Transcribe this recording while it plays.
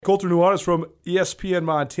Colter Nuanez from ESPN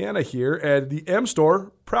Montana here, and the M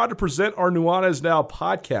Store, proud to present our Nuanez Now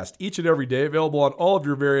podcast each and every day, available on all of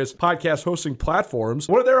your various podcast hosting platforms.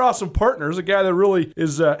 One of their awesome partners, a guy that really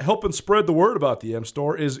is helping spread the word about the M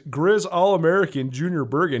Store, is Grizz All-American Junior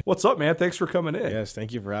Bergen. What's up, man? Thanks for coming in. Yes,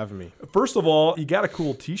 thank you for having me. First of all, you got a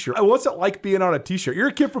cool t-shirt. What's it like being on a t-shirt? You're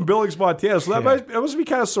a kid from Billings, Montana, so that must be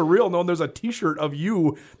kind of surreal knowing there's a t-shirt of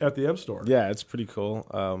you at the M Store. Yeah, it's pretty cool.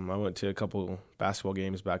 I went to a couple basketball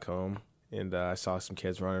games back home, and I saw some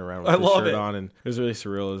kids running around with the shirt on, and it was really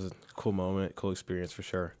surreal. It was a cool moment, cool experience for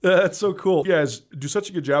sure. That's so cool. You guys do such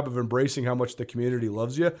a good job of embracing how much the community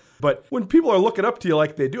loves you. But when people are looking up to you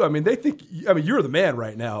like they do, they think, you're the man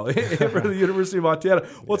right now for the University of Montana.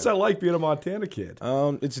 What's that like being a Montana kid?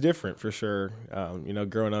 It's different for sure.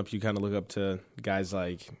 Growing up, you kind of look up to guys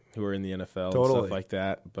like who are in the NFL and stuff like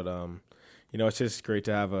that. But, it's just great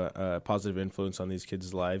to have a positive influence on these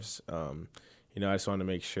kids' lives. I just want to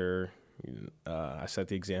make sure I set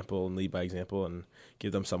the example and lead by example and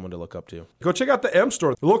give them someone to look up to. Go check out the M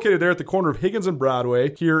Store. They're located there at the corner of Higgins and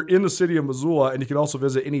Broadway here in the city of Missoula, and you can also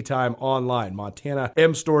visit anytime online,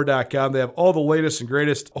 montanamstore.com. They have all the latest and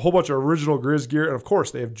greatest, a whole bunch of original Grizz gear, and of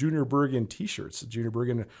course, they have Junior Bergen t-shirts. Junior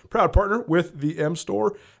Bergen, proud partner with the M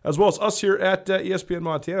Store, as well as us here at ESPN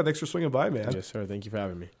Montana. Thanks for swinging by, man. Yes, sir. Thank you for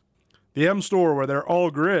having me. The M Store, where they're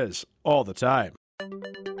all Grizz all the time.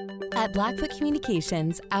 At Blackfoot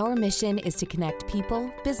Communications, our mission is to connect people,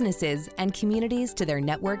 businesses, and communities to their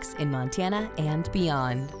networks in Montana and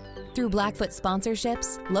beyond. Through Blackfoot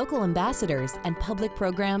sponsorships, local ambassadors, and public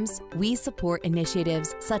programs, we support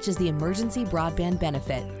initiatives such as the Emergency Broadband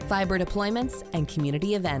Benefit, fiber deployments, and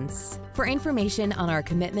community events. For information on our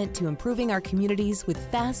commitment to improving our communities with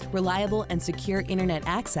fast, reliable, and secure internet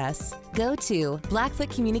access, go to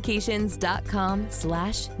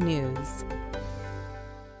blackfootcommunications.com/news.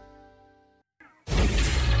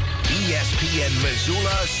 ESPN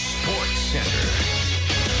Missoula Sports Center.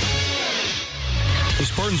 The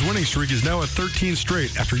Spartans' winning streak is now at 13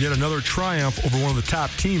 straight after yet another triumph over one of the top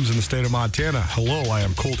teams in the state of Montana. Hello, I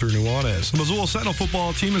am Colter Nuanez. The Missoula Sentinel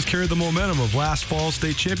football team has carried the momentum of last fall's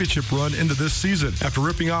state championship run into this season. After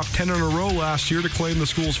ripping off 10 in a row last year to claim the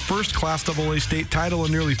school's first Class AA state title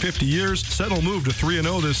in nearly 50 years, Sentinel moved to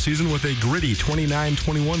 3-0 this season with a gritty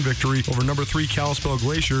 29-21 victory over number 3 Kalispell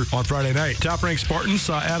Glacier on Friday night. Top-ranked Spartans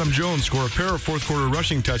saw Adam Jones score a pair of fourth-quarter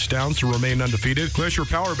rushing touchdowns to remain undefeated. Glacier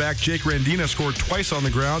power back Jake Randina scored twice on the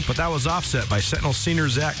ground, but that was offset by Sentinel senior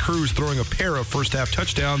Zach Cruz throwing a pair of first-half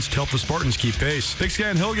touchdowns to help the Spartans keep pace. Big Sky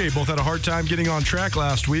and Hillgate both had a hard time getting on track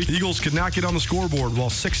last week. The Eagles could not get on the scoreboard, while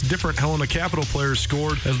 6 different Helena Capital players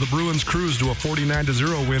scored as the Bruins cruised to a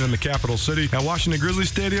 49-0 win in the capital city. At Washington Grizzly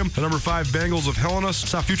Stadium, the number 5 Bengals of Helena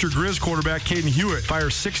saw future Grizz quarterback Caden Hewitt fire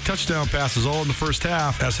 6 touchdown passes all in the first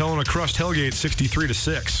half as Helena crushed Hellgate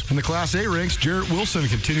 63-6. In the Class A ranks, Jarrett Wilson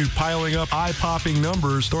continued piling up eye-popping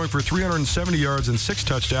numbers, throwing for 370 yards and 6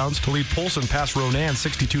 touchdowns to lead Polson past Ronan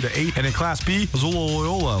 62-8. And in Class B, Missoula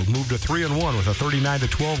Loyola moved to 3-1 with a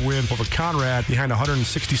 39-12 win over Conrad behind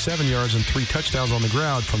 167 yards and 3 touchdowns on the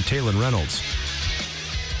ground from Taylor Reynolds.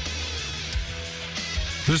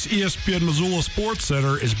 This ESPN Missoula Sports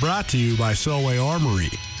Center is brought to you by Selway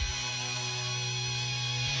Armory.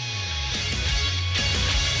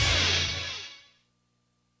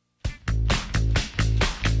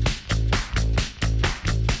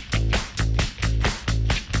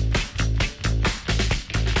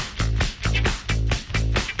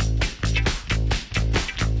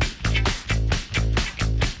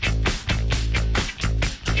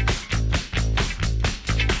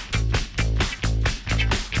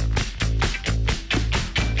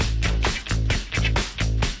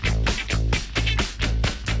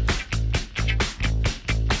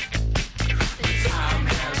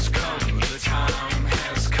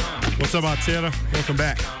 What's up, Montana? Welcome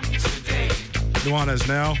back. Nuanez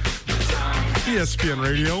Now, ESPN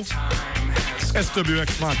Radio,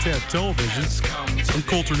 SWX Montana Television. I'm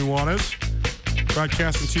Colter Nuanez,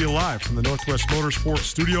 broadcasting to you live from the Northwest Motorsport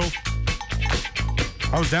Studio.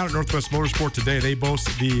 I was down at Northwest Motorsport today. They boast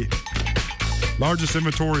the largest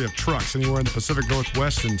inventory of trucks anywhere in the Pacific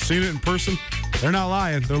Northwest, and seeing it in person, they're not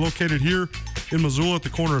lying. They're located here in Missoula at the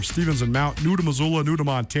corner of Stevens and Mount. New to Missoula, new to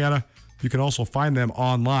Montana. You can also find them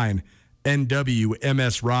online,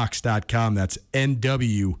 nwmsrocks.com. That's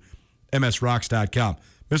nwmsrocks.com.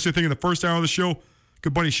 Missed anything in the first hour of the show?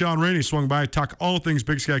 Good buddy Sean Rainey swung by, talk all things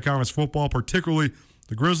Big Sky Conference football, particularly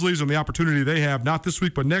the Grizzlies and the opportunity they have, not this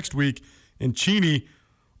week, but next week in Cheney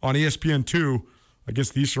on ESPN2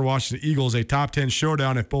 against the Eastern Washington Eagles, a top 10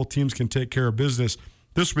 showdown if both teams can take care of business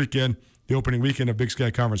this weekend, the opening weekend of Big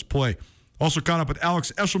Sky Conference play. Also caught up with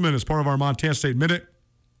Alex Eshelman as part of our Montana State Minute.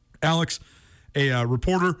 Alex, a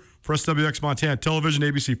reporter for SWX Montana Television,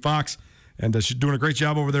 ABC Fox, and she's doing a great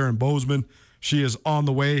job over there in Bozeman. She is on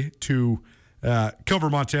the way to cover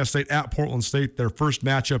Montana State at Portland State, their first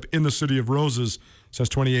matchup in the City of Roses since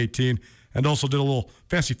 2018, and also did a little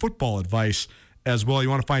fancy football advice as well. You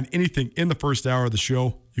want to find anything in the first hour of the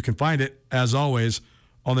show, you can find it, as always,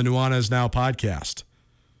 on the Nuanez Now podcast.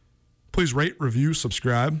 Please rate, review,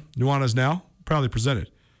 subscribe. Nuanez Now, proudly presented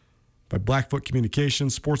by Blackfoot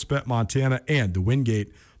Communications, Sportsbet Montana, and the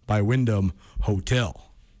Wingate by Wyndham Hotel.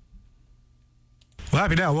 Well,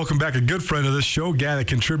 happy now. Welcome back. A good friend of this show, guy that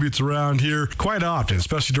contributes around here quite often,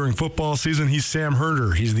 especially during football season. He's Sam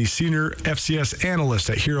Herder. He's the senior FCS analyst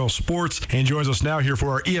at Hero Sports and joins us now here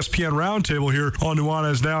for our ESPN Roundtable here on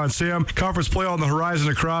Nuanez Now. And Sam, conference play on the horizon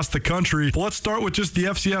across the country. But let's start with just the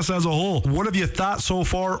FCS as a whole. What have you thought so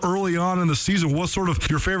far early on in the season? What sort of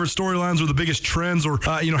your favorite storylines or the biggest trends, or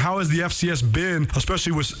how has the FCS been,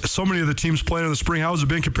 especially with so many of the teams playing in the spring? How has it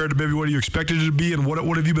been compared to maybe what you expected it to be, and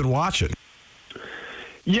what have you been watching?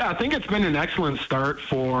 Yeah, I think it's been an excellent start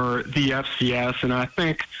for the FCS, and I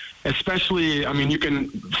think especially, you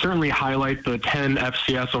can certainly highlight the 10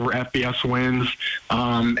 FCS over FBS wins,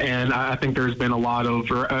 and I think there's been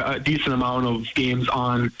a decent amount of games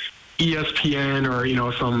on ESPN, or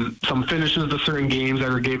some finishes to certain games that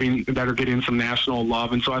are getting some national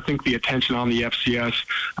love, and so I think the attention on the FCS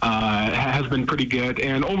has been pretty good.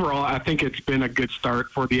 And overall, I think it's been a good start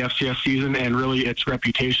for the FCS season, and really its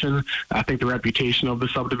reputation. I think the reputation of the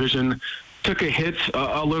subdivision took a hit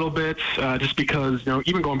a little bit, just because,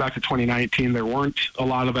 even going back to 2019, there weren't a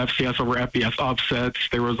lot of FCS over FBS upsets.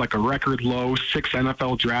 There was like a record low 6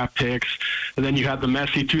 NFL draft picks. And then you had the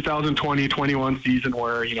messy 2020-21 season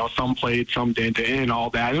where, some played, some didn't, and all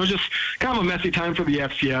that. And it was just kind of a messy time for the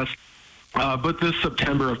FCS. But this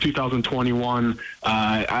September of 2021,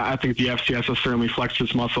 I think the FCS has certainly flexed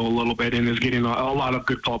its muscle a little bit and is getting a lot of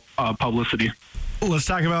good publicity. Let's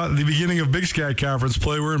talk about the beginning of Big Sky Conference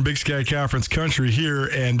play. We're in Big Sky Conference country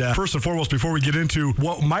here. And first and foremost, before we get into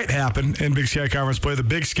what might happen in Big Sky Conference play, the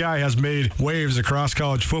Big Sky has made waves across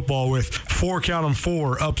college football with 4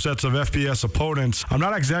 upsets of FBS opponents. I'm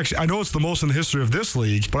not exactly, I know it's the most in the history of this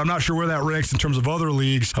league, but I'm not sure where that ranks in terms of other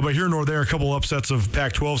leagues. But here nor there, a couple upsets of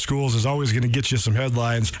Pac-12 schools is always going to get you some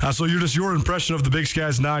headlines. So your impression of the Big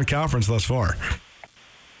Sky's non-conference thus far?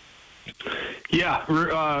 Yeah,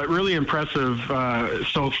 really impressive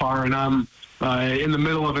so far, and I'm in the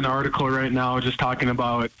middle of an article right now just talking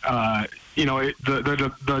about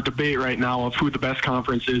the debate right now of who the best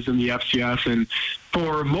conference is in the FCS, and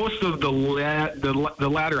for most of the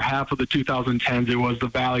latter half of the 2010s, it was the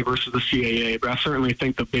Valley versus the CAA, but I certainly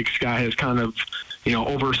think the Big Sky has kind of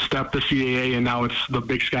overstepped the CAA, and now it's the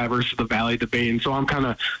Big Sky versus the Valley debate, and so I'm kind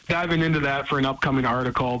of diving into that for an upcoming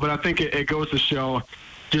article, but I think it goes to show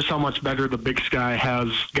just how much better the Big Sky has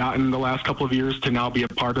gotten the last couple of years to now be a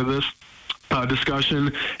part of this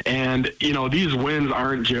discussion. And, these wins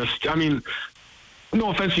aren't just,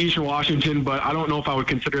 no offense to Eastern Washington, but I don't know if I would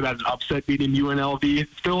consider that an upset beating UNLV.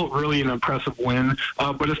 Still really an impressive win,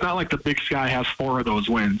 but it's not like the Big Sky has 4 of those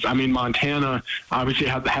wins. Montana obviously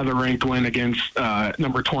had the ranked win against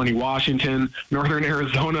number 20 Washington. Northern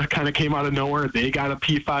Arizona kind of came out of nowhere. They got a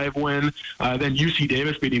P5 win. Then UC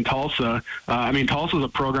Davis beating Tulsa. Tulsa's a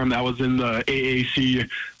program that was in the AAC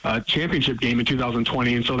championship game in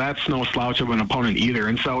 2020, and so that's no slouch of an opponent either.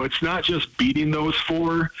 And so it's not just beating those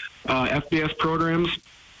 4 FBS programs.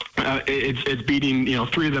 It's beating,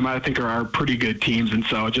 3 of them I think are pretty good teams. And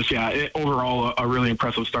so overall a really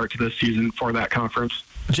impressive start to this season for that conference.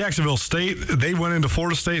 Jacksonville State, they went into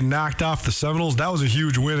Florida State and knocked off the Seminoles. That was a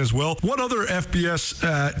huge win as well. What other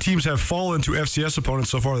FBS teams have fallen to FCS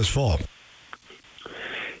opponents so far this fall?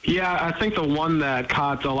 Yeah, I think the one that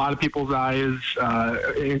caught a lot of people's eyes,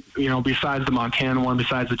 besides the Montana one,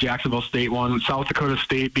 besides the Jacksonville State one, South Dakota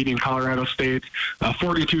State beating Colorado State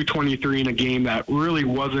 42-23 in a game that really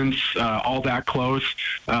wasn't all that close.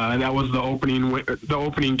 That was the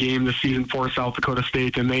opening game this season for South Dakota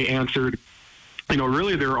State, and they answered,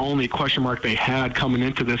 really their only question mark they had coming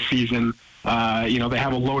into this season. They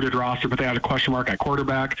have a loaded roster, but they had a question mark at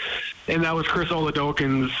quarterback, and that was Chris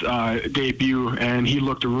Oladokin's debut, and he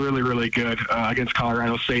looked really, really good against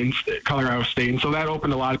Colorado State. And so that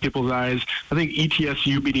opened a lot of people's eyes. I think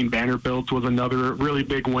ETSU beating Vanderbilt was another really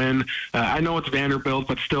big win. I know it's Vanderbilt,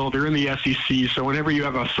 but still, they're in the SEC, so whenever you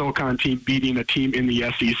have a SoCon team beating a team in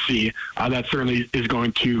the SEC, that certainly is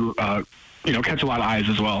going to catch a lot of eyes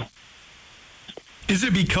as well. Is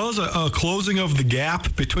it because a closing of the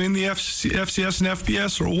gap between the FCS and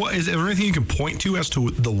FBS, or what? Is there anything you can point to as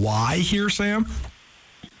to the why here, Sam?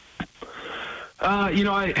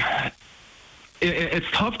 It's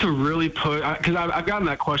tough to really put, because I've gotten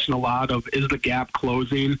that question a lot of, is the gap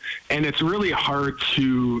closing? And it's really hard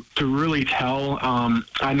to really tell.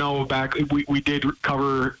 I know we did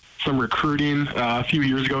cover some recruiting a few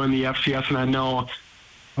years ago in the FCS, and I know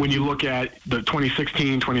when you look at the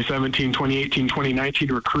 2016, 2017, 2018,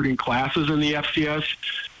 2019 recruiting classes in the FCS,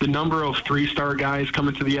 the number of three-star guys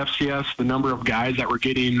coming to the FCS, the number of guys that were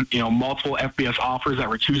getting, multiple FBS offers that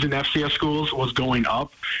were choosing FCS schools was going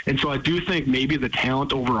up. And so I do think maybe the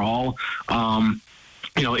talent overall,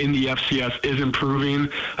 in the FCS is improving.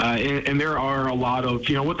 And there are a lot of,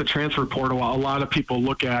 with the transfer portal, a lot of people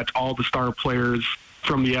look at all the star players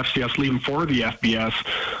from the FCS leaving for the FBS.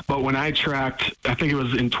 But when I tracked, I think it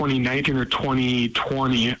was in 2019 or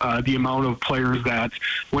 2020, the amount of players that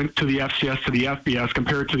went to the FCS to the FBS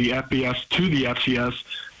compared to the FBS to the FCS,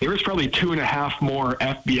 there was probably 2.5 more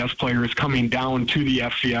FBS players coming down to the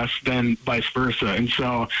FCS than vice versa. And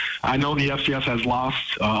so I know the FCS has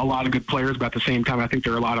lost a lot of good players, but at the same time, I think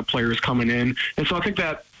there are a lot of players coming in. And so I think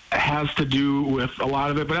that has to do with a lot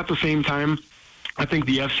of it. But at the same time, I think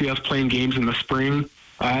the FCS playing games in the spring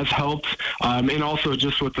has helped. And also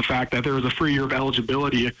just with the fact that there was a free year of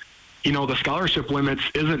eligibility, the scholarship limits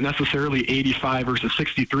isn't necessarily 85 versus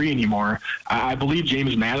 63 anymore. I believe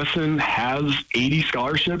James Madison has 80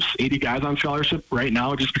 guys on scholarship right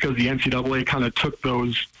now, just because the NCAA kind of took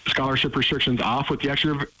those scholarship restrictions off with the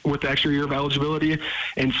extra year of eligibility.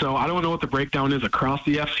 And so I don't know what the breakdown is across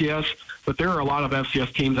the FCS, but there are a lot of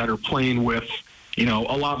FCS teams that are playing with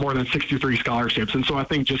a lot more than 63 scholarships. And so I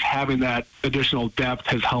think just having that additional depth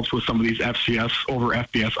has helped with some of these FCS over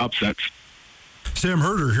FBS upsets. Sam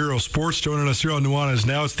Herder, Hero Sports, joining us here on Nuanez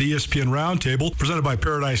Now. It's the ESPN Roundtable, presented by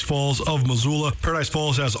Paradise Falls of Missoula. Paradise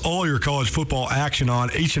Falls has all your college football action on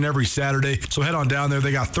each and every Saturday, so head on down there.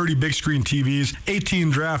 They got 30 big screen TVs, 18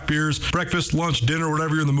 draft beers, breakfast, lunch, dinner,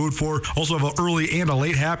 whatever you're in the mood for. Also have an early and a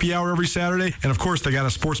late happy hour every Saturday. And, of course, they got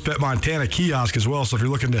a Sports Bet Montana kiosk as well, so if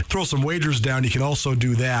you're looking to throw some wagers down, you can also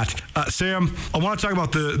do that. Sam, I want to talk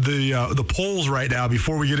about the polls right now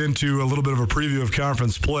before we get into a little bit of a preview of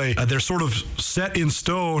conference play. They're sort of set in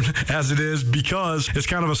stone as it is because it's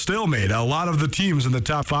kind of a stalemate. A lot of the teams in the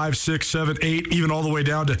top 5, 6, 7, 8, even all the way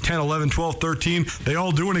down to 10, 11, 12, 13, they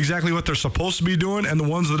all doing exactly what they're supposed to be doing, and the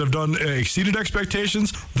ones that have done exceeded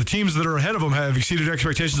expectations, the teams that are ahead of them have exceeded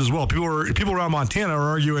expectations as well. People around Montana are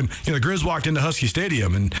arguing, the Grizz walked into Husky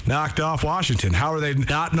Stadium and knocked off Washington. How are they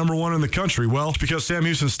not number one in the country? Well, it's because Sam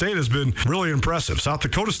Houston State has been really impressive. South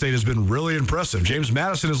Dakota State has been really impressive. James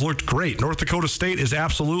Madison has looked great. North Dakota State is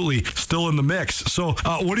absolutely still in the mix. So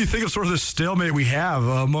what do you think of sort of this stalemate we have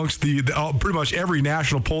amongst the pretty much every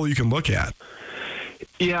national poll you can look at?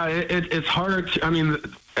 Yeah, it's hard.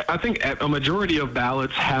 I think a majority of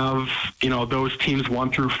ballots have, those teams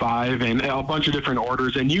 1 through 5 and a bunch of different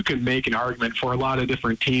orders, and you can make an argument for a lot of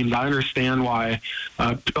different teams. I understand why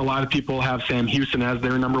a lot of people have Sam Houston as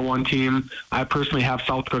their number one team. I personally have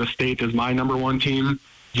South Dakota State as my number one team.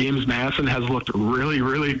 James Madison has looked really,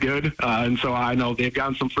 really good, and so I know they've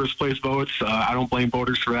gotten some first-place votes. I don't blame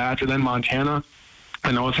voters for that. And then Montana,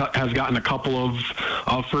 I know has gotten a couple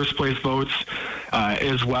of first-place votes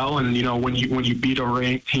as well. And when you beat a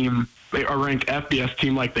ranked FBS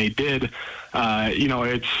team like they did,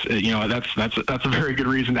 that's a very good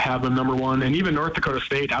reason to have them number one. And even North Dakota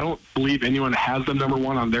State, I don't believe anyone has them number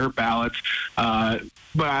one on their ballots.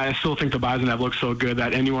 But I still think the Bison have looked so good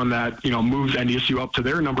that anyone that, moves NDSU up to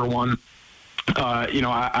their number one,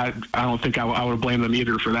 I don't think I would blame them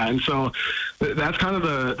either for that. And so that's kind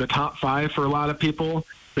of the top 5 for a lot of people.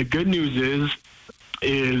 The good news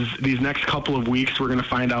is these next couple of weeks we're going to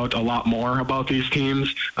find out a lot more about these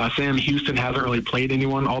teams. Sam Houston hasn't really played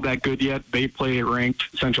anyone all that good yet. They play ranked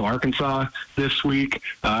Central Arkansas this week.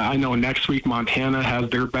 I know next week Montana has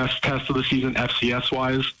their best test of the season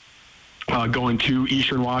FCS-wise. Going to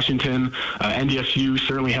Eastern Washington. NDSU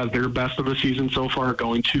certainly has their best of the season so far,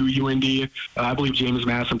 going to UND. I believe James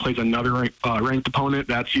Madison plays another ranked opponent.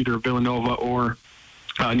 That's either Villanova or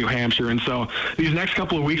New Hampshire. And so these next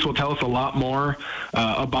couple of weeks will tell us a lot more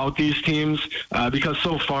about these teams because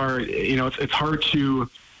so far, it's hard to,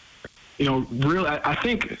 really, I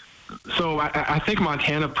think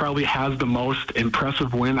Montana probably has the most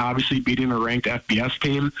impressive win, obviously beating a ranked FBS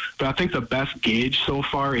team. But I think the best gauge so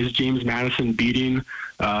far is James Madison beating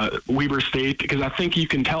Weber State, because I think you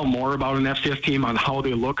can tell more about an FCS team on how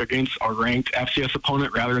they look against a ranked FCS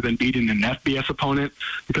opponent rather than beating an FBS opponent,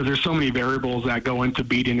 because there's so many variables that go into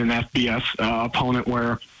beating an FBS opponent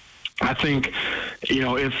where I think,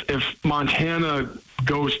 if Montana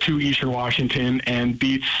goes to Eastern Washington and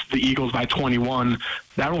beats the Eagles by 21,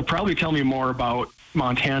 that will probably tell me more about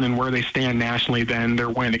Montana and where they stand nationally than their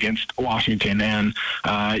win against Washington. And,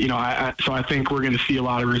 so I think we're going to see a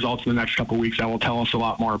lot of results in the next couple of weeks that will tell us a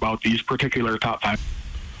lot more about these particular top 5.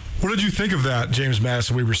 What did you think of that James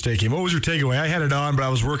Madison Weber State game? What was your takeaway? I had it on, but I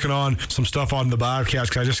was working on some stuff on the Bobcats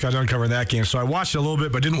because I just got done covering that game. So I watched it a little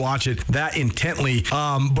bit, but didn't watch it that intently.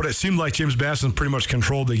 But it seemed like James Madison pretty much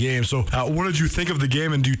controlled the game. So what did you think of the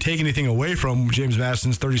game, and do you take anything away from James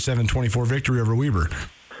Madison's 37-24 victory over Weber?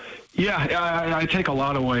 Yeah, I take a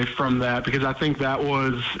lot away from that because I think that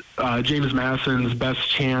was James Madison's best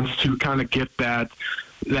chance to kind of get that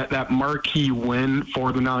marquee win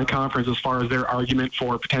for the non-conference as far as their argument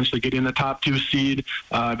for potentially getting the top 2 seed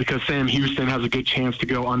because Sam Houston has a good chance to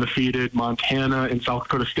go undefeated. Montana and South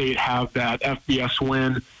Dakota State have that FBS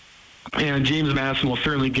win. And James Madison will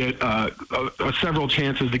certainly get several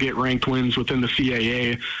chances to get ranked wins within the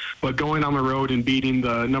CAA. But going on the road and beating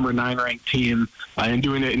the number 9 ranked team and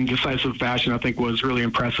doing it in decisive fashion, I think was really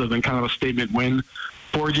impressive and kind of a statement win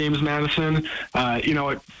for James Madison.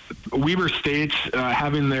 Weber State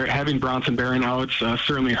having Bronson Barron out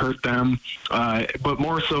certainly hurt them. But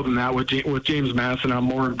more so than that, with James Madison, I'm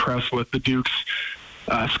more impressed with the Dukes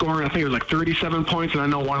scoring. I think it was like 37 points, and I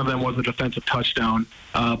know one of them was a defensive touchdown.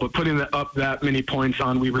 But putting up that many points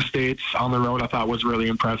on Weber State on the road, I thought was really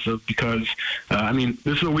impressive because,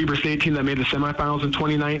 this is a Weber State team that made the semifinals in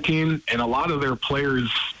 2019, and a lot of their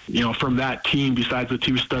players, from that team, besides the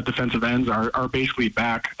 2 stud defensive ends, are basically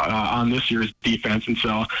back on this year's defense. And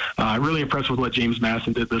so really impressed with what James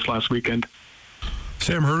Madison did this last weekend.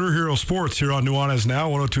 Sam Herder, Hero Sports, here on Nuanez Now,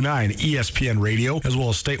 102.9 ESPN Radio, as well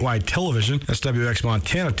as statewide television, SWX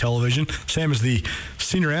Montana Television. Sam is the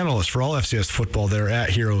senior analyst for all FCS football there at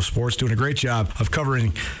Hero Sports, doing a great job of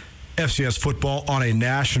covering FCS football on a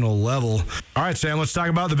national level. All right, Sam, let's talk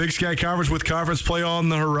about the Big Sky Conference with conference play on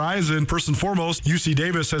the horizon. First and foremost, UC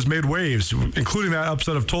Davis has made waves, including that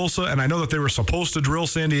upset of Tulsa, and I know that they were supposed to drill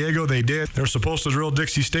San Diego. They did. They were supposed to drill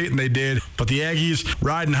Dixie State, and they did. But the Aggies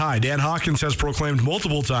riding high. Dan Hawkins has proclaimed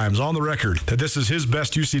multiple times on the record that this is his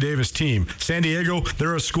best UC Davis team. San Diego,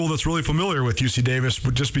 they're a school that's really familiar with UC Davis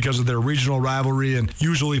just because of their regional rivalry and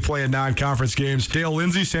usually play in non-conference games. Dale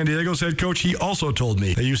Lindsey, San Diego's head coach, he also told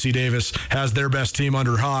me that UC Davis has their best team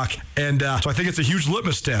under Hawk. And so I think it's a huge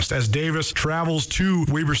litmus test as Davis travels to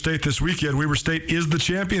Weber State this weekend. Weber State is the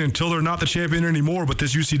champion until they're not the champion anymore. But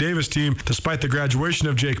this UC Davis team, despite the graduation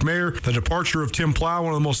of Jake Mayer, the departure of Tim Plow,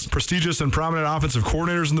 one of the most prestigious and prominent offensive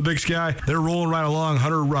coordinators in the Big Sky, they're rolling right along.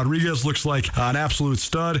 Hunter Rodriguez looks like an absolute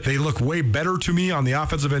stud. They look way better to me on the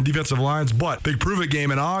offensive and defensive lines. But big prove-it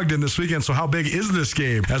game in Ogden this weekend. So how big is this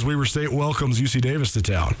game as Weber State welcomes UC Davis to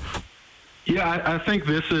town? Yeah, I think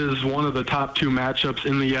this is one of the top 2 matchups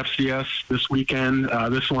in the FCS this weekend.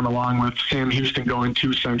 This one along with Sam Houston going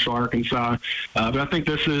to Central Arkansas. But I think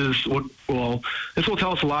this will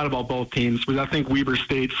tell us a lot about both teams, because I think Weber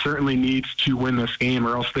State certainly needs to win this game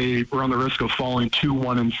or else they run the risk of falling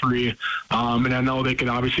 2-1-3. And I know they could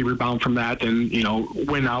obviously rebound from that and,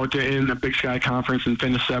 win out in the Big Sky Conference and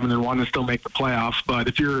finish 7-1 and still make the playoffs. But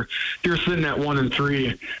if you're sitting at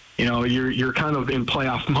 1-3, you're kind of in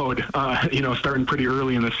playoff mode, starting pretty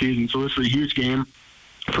early in the season. So this is a huge game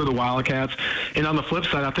for the Wildcats. And on the flip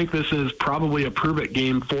side, I think this is probably a prove-it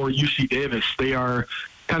game for UC Davis. They are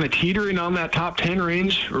kind of teetering on that top 10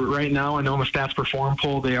 range right now. I know in the Stats Perform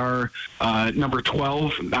poll they are number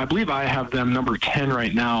 12. I believe I have them number 10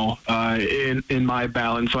 right now in my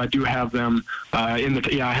ballot. And so I do have them I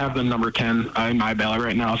have them number 10 in my ballot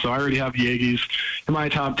right now. So I already have the Aggies in my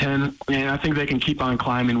top 10, and I think they can keep on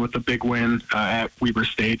climbing with the big win at Weber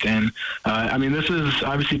State. And this is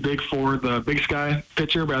obviously big for the Big Sky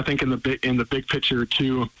picture, but I think in the big picture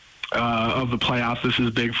too, of the playoffs, this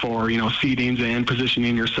is big for seedings and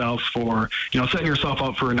positioning yourself for setting yourself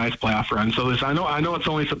up for a nice playoff run. So this, I know it's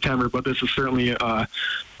only September, but this is certainly a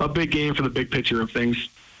big game for the big picture of things.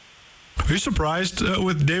 Are you surprised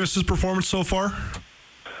with Davis's performance so far?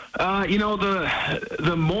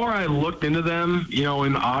 The more I looked into them,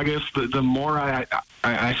 in August, the more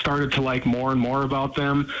I started to like more and more about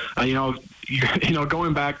them.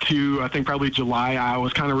 Going back to, I think probably July, I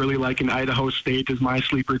was kind of really liking Idaho State as my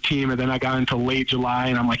sleeper team. And then I got into late July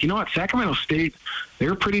and I'm like, Sacramento State,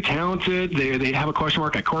 they're pretty talented. They have a question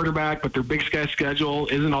mark at quarterback, but their Big Sky schedule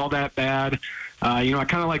isn't all that bad. I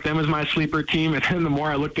kind of like them as my sleeper team. And then the more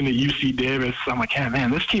I looked into UC Davis, I'm like, yeah, man,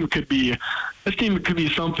 this team could be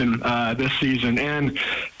something this season. And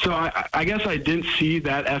so I guess I didn't see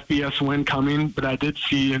that FBS win coming, but I did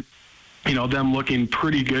see them looking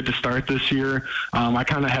pretty good to start this year. I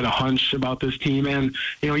kind of had a hunch about this team. And,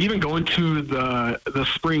 even going to the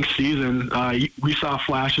spring season, we saw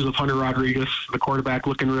flashes of Hunter Rodriguez, the quarterback,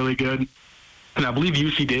 looking really good. and I believe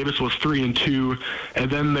UC Davis was 3-2, and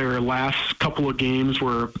then their last couple of games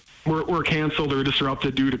were canceled or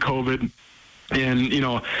disrupted due to COVID. And,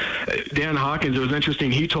 Dan Hawkins, it was interesting.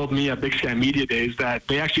 He told me at Big Sky Media Days that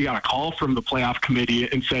they actually got a call from the playoff committee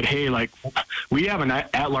and said, hey, we have an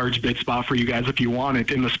at-large bid spot for you guys if you want it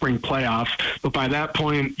in the spring playoffs. But by that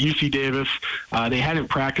point, UC Davis, they hadn't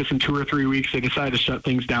practiced in 2 or 3 weeks. They decided to shut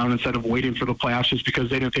things down instead of waiting for the playoffs just because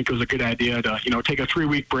they didn't think it was a good idea to, take a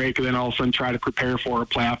 3-week break and then all of a sudden try to prepare for a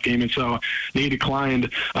playoff game. And so they declined.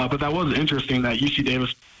 But that was interesting that UC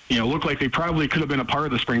Davis looked like they probably could have been a part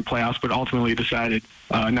of the spring playoffs, but ultimately decided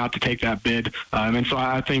not to take that bid. And so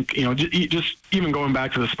I think, just even going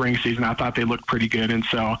back to the spring season, I thought they looked pretty good. And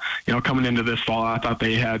so, coming into this fall, I thought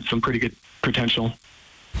they had some pretty good potential.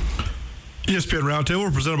 ESPN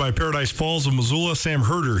Roundtable presented by Paradise Falls of Missoula. Sam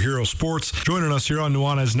Herder, Hero Sports, joining us here on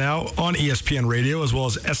Nuanez Now on ESPN Radio as well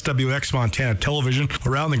as SWX Montana Television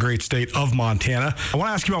around the great state of Montana. I want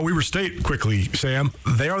to ask you about Weber State quickly, Sam.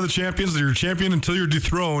 They are the champions. They're your champion until you're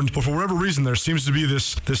dethroned. But for whatever reason, there seems to be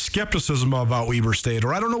this skepticism about Weber State.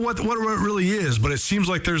 Or I don't know what it really is, but it seems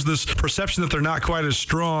like there's this perception that they're not quite as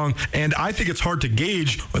strong. And I think it's hard to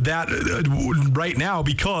gauge that right now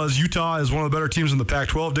because Utah is one of the better teams in the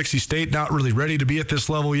Pac-12. Dixie State not really ready to be at this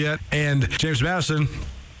level yet, and James Madison,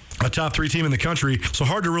 a top 3 team in the country, so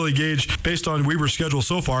hard to really gauge based on Weber's schedule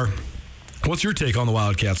so far. What's your take on the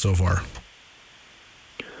Wildcats so far?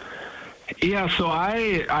 Yeah, so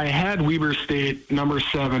I had Weber State number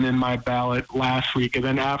 7 in my ballot last week, and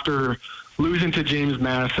then after losing to James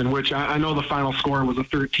Madison, which I know the final score was a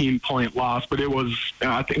 13-point loss, but it was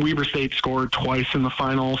I think Weber State scored twice in the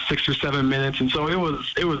final 6 or 7 minutes, and so it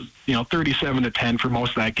was 37-10 for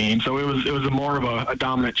most of that game. So it was more of a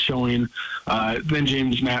dominant showing than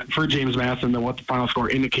James Madison than what the final score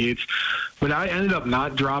indicates. But I ended up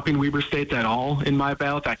not dropping Weber State at all in my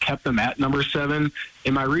ballot. I kept them at number 7,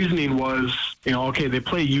 and my reasoning was, okay, they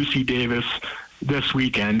play UC Davis this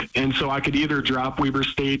weekend, and so I could either drop Weber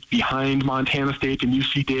State behind Montana State and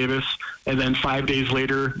UC Davis, and then 5 days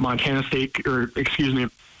later,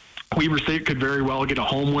 Weber State could very well get a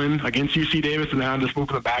home win against UC Davis, and then I'm just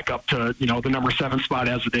moving it back up to the number 7 spot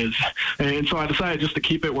as it is. And so I decided just to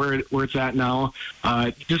keep it where it's at now,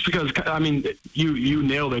 just because you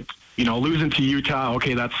nailed it. Losing to Utah,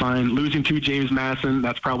 okay, that's fine. Losing to James Madison,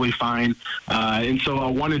 that's probably fine. And so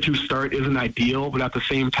a 1-2 start isn't ideal, but at the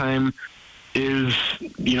same time, is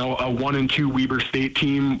a 1-2 Weber State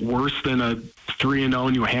team worse than a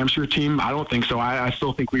 3-0 New Hampshire team? I don't think so. I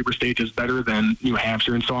still think Weber State is better than New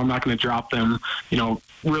Hampshire, and so I'm not going to drop them,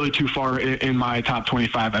 really too far in my top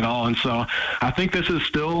 25 at all. And so I think this is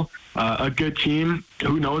still a good team.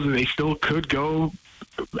 Who knows? They still could go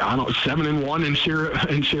 7-1 and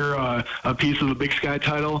share a piece of the Big Sky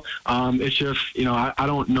title. It's just, I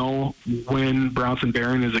don't know when Bronson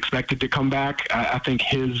Barron is expected to come back. I think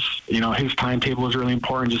his timetable is really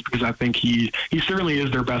important just because I think he certainly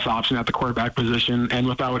is their best option at the quarterback position. And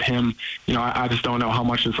without him, I just don't know how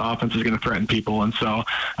much this offense is going to threaten people. And so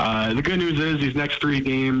the good news is these next 3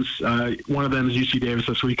 games, one of them is UC Davis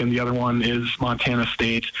this week, and the other one is Montana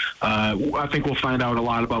State. I think we'll find out a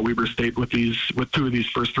lot about Weber State with 2 of these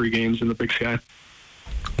first 3 games in the Big Sky.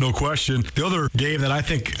 No question. The other game that I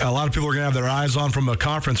think a lot of people are going to have their eyes on from a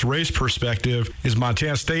conference race perspective is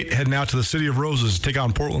Montana State heading out to the City of Roses to take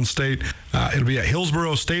on Portland State. It'll be at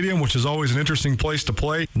Hillsborough Stadium, which is always an interesting place to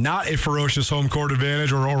play. Not a ferocious home court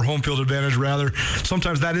advantage or home field advantage, rather.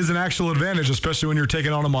 Sometimes that is an actual advantage, especially when you're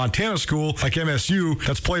taking on a Montana school like MSU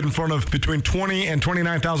that's played in front of between 20 and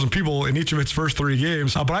 29,000 people in each of its first 3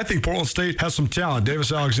 games. But I think Portland State has some talent.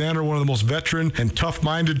 Davis Alexander, one of the most veteran and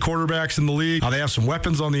tough-minded quarterbacks in the league. They have some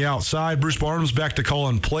weapons on the outside. Bruce Barnum's back to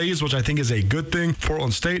calling plays, which I think is a good thing for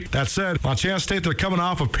Portland State. That said, Montana State, they're coming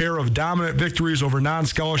off a pair of dominant victories over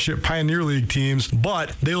non-scholarship Pioneer League teams,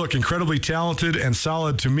 but they look incredibly talented and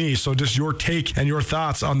solid to me. So just your take and your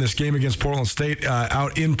thoughts on this game against Portland State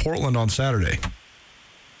out in Portland on Saturday.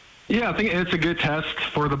 Yeah, I think it's a good test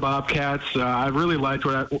for the Bobcats. I really liked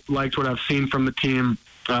what I've seen from the team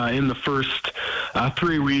in the first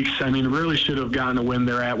 3 weeks. I mean, really should have gotten a win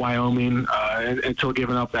there at Wyoming until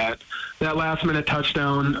giving up that last-minute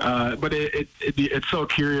touchdown. But it's so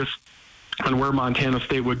curious on where Montana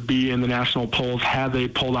State would be in the national polls had they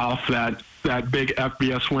pulled off that big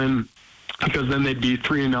FBS win, because then they'd be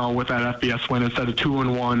 3-0 with that FBS win instead of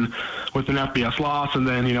 2-1 with an FBS loss. And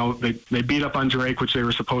then, they beat up on Drake, which they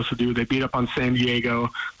were supposed to do. They beat up on San Diego,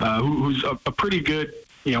 who's a pretty good,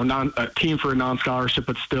 a team for a non-scholarship,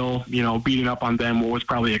 but still, beating up on them what was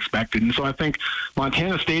probably expected. And so I think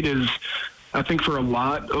Montana State is I think for a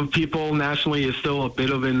lot of people nationally is still a bit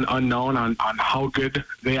of an unknown on how good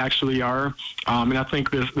they actually are. And I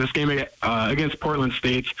think this game against Portland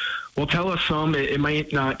State will tell us some. It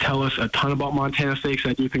might not tell us a ton about Montana State,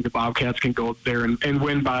 'cause I do think the Bobcats can go there and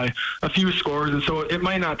win by a few scores. And so it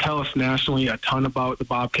might not tell us nationally a ton about the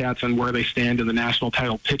Bobcats and where they stand in the national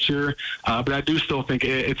title picture. But I do still think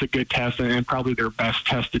it's a good test and probably their best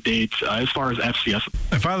test to date as far as FCS.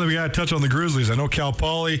 And finally, we got to touch on the Grizzlies. I know Cal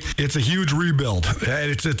Poly, it's a huge rebuild.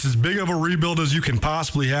 It's as big of a rebuild as you can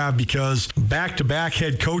possibly have because back-to-back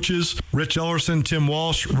head coaches, Rich Ellerson, Tim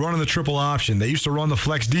Walsh, running the triple option. They used to run the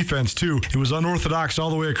flex defense, too. It was unorthodox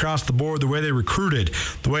all the way across the board, the way they recruited,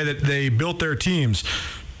 the way that they built their teams.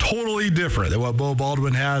 Totally different than what Bo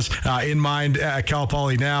Baldwin has in mind at Cal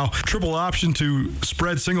Poly now. Triple option to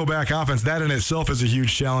spread single back offense, that in itself is a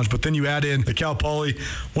huge challenge. But then you add in the Cal Poly,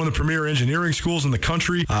 one of the premier engineering schools in the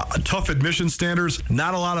country, tough admission standards,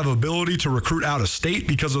 not a lot of ability to recruit out of state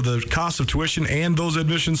because of the cost of tuition and those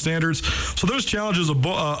admission standards. So there's challenges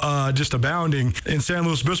just abounding in San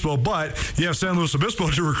Luis Obispo, but you have San Luis Obispo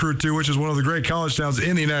to recruit to, which is one of the great college towns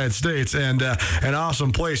in the United States and an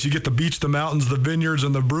awesome place. You get the beach, the mountains, the vineyards,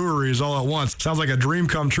 and the breweries all at once. Sounds like a dream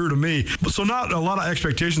come true to me. So not a lot of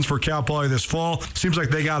expectations for Cal Poly this fall. Seems like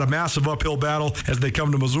they got a massive uphill battle as they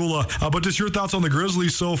come to Missoula. But just your thoughts on the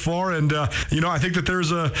Grizzlies so far. And, I think that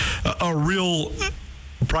there's a real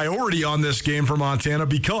priority on this game for Montana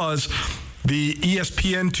because the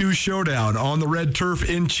ESPN2 showdown on the red turf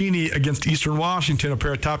in Cheney against Eastern Washington, a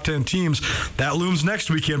pair of top 10 teams, that looms next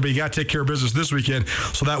weekend, but you got to take care of business this weekend.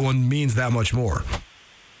 So that one means that much more.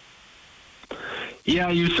 Yeah,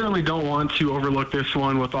 you certainly don't want to overlook this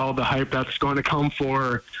one with all the hype that's going to come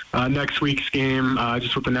for next week's game,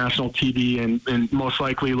 just with the national TV and most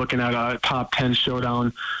likely looking at a top 10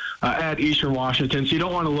 showdown at Eastern Washington. So you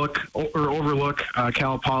don't want to overlook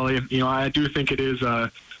Cal Poly. I do think it is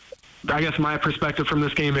I guess my perspective from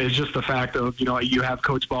this game is just the fact of, you have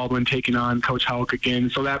Coach Baldwin taking on Coach Houck again.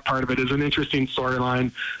 So that part of it is an interesting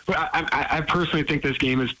storyline. But I personally think this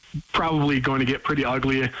game is probably going to get pretty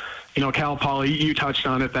ugly. Cal Poly, you touched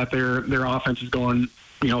on it, that their offense is going,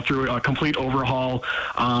 through a complete overhaul.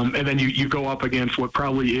 And then you go up against what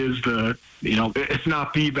probably is it's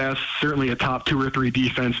not the best, certainly a top 2 or 3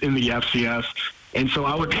 defense in the FCS. And so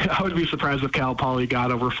I would be surprised if Cal Poly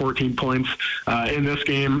got over 14 points in this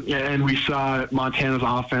game. And we saw Montana's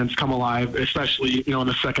offense come alive, especially in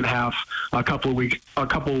the second half a couple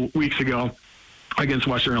weeks ago against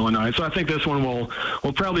Western Illinois. So I think this one will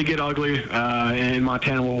probably get ugly, and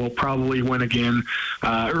Montana will probably win again,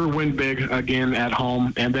 or win big again at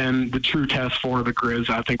home. And then the true test for the Grizz,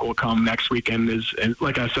 I think, will come next weekend. And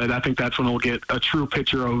like I said, I think that's when we'll get a true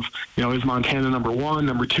picture of, is Montana number 1,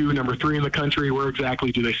 number 2, number 3 in the country? Where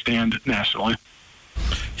exactly do they stand nationally?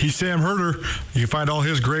 He's Sam Herder. You can find all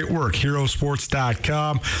his great work,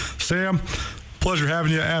 herosports.com. Sam, pleasure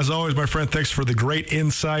having you. As always, my friend, thanks for the great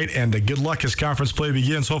insight, and good luck as conference play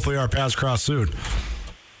begins. Hopefully our paths cross soon.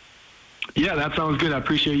 Yeah, that sounds good. I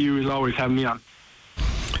appreciate you, as always, having me on.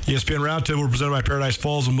 ESPN Roundtable presented by Paradise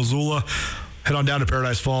Falls in Missoula. Head on down to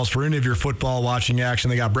Paradise Falls for any of your football watching action.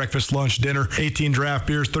 They got breakfast, lunch, dinner, 18 draft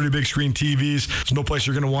beers, 30 big screen TVs. There's no place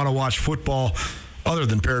you're going to want to watch football other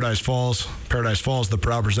than Paradise Falls. Paradise Falls, the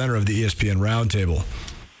proud presenter of the ESPN Roundtable.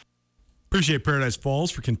 Appreciate Paradise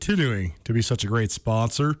Falls for continuing to be such a great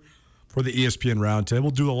sponsor for the ESPN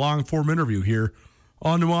Roundtable. Do a long-form interview here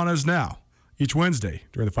on Nuanez Now each Wednesday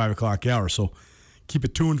during the 5 o'clock hour. So keep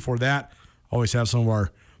it tuned for that. Always have some of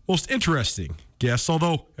our most interesting guests,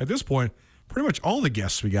 although at this point, pretty much all the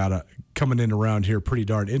guests we got coming in around here pretty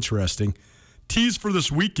darn interesting. Tease for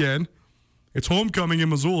this weekend. It's homecoming in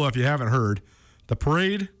Missoula, if you haven't heard. The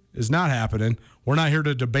parade is not happening. We're not here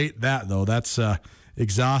to debate that, though. That's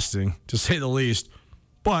exhausting, to say the least.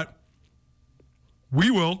 But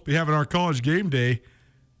we will be having our college game day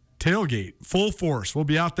tailgate, full force. We'll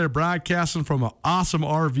be out there broadcasting from an awesome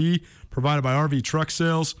RV provided by RV Truck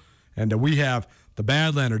Sales. And we have the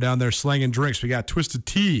Badlander down there slanging drinks. We got Twisted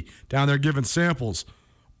Tea down there giving samples.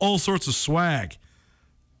 All sorts of swag.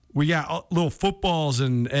 We got little footballs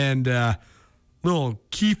and little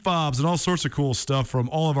key fobs and all sorts of cool stuff from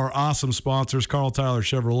all of our awesome sponsors: Carl Tyler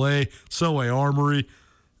Chevrolet, Selway Armory,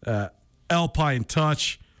 Alpine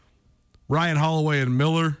Touch, Ryan Holloway and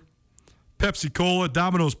Miller, Pepsi Cola,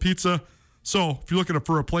 Domino's Pizza. So if you're looking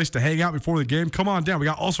for a place to hang out before the game, come on down. We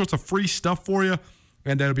got all sorts of free stuff for you,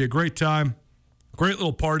 and that'll be a great time. Great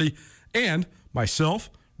little party. And myself,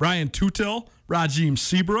 Brian Tutel, Rajim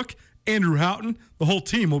Seabrook, Andrew Houghton, the whole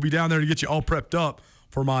team will be down there to get you all prepped up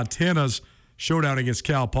for Montana's showdown against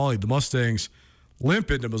Cal Poly. The Mustangs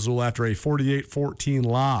limp into Missoula after a 48-14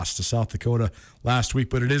 loss to South Dakota last week.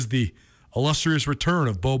 But it is the illustrious return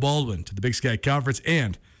of Bo Baldwin to the Big Sky Conference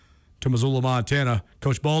and to Missoula, Montana.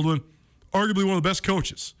 Coach Baldwin, arguably one of the best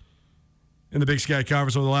coaches in the Big Sky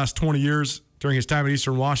Conference over the last 20 years. During his time at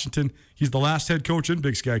Eastern Washington, he's the last head coach in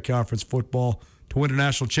Big Sky Conference football to win a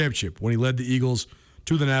national championship when he led the Eagles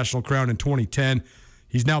to the national crown in 2010.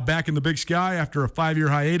 He's now back in the Big Sky after a 5-year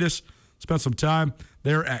hiatus. Spent some time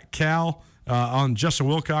there at Cal on Justin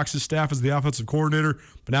Wilcox's staff as the offensive coordinator,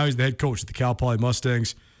 but now he's the head coach of the Cal Poly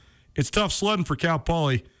Mustangs. It's tough sledding for Cal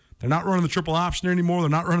Poly. They're not running the triple option anymore. They're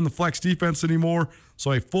not running the flex defense anymore.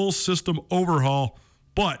 So a full system overhaul.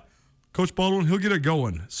 But Coach Baldwin, he'll get it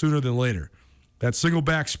going sooner than later. That single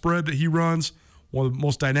back spread that he runs, one of the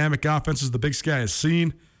most dynamic offenses the Big Sky has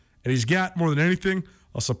seen. And he's got, more than anything,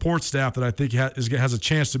 a support staff that I think has a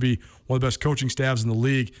chance to be one of the best coaching staffs in the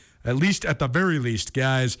league. At least, at the very least,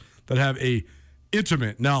 guys that have a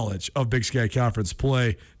intimate knowledge of Big Sky Conference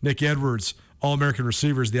play. Nick Edwards, All-American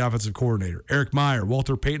receiver, is the offensive coordinator. Eric Meyer,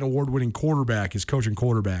 Walter Payton award-winning quarterback, is coaching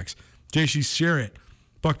quarterbacks. J.C. Sherritt,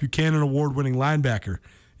 Buck Buchanan award-winning linebacker,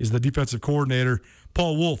 is the defensive coordinator.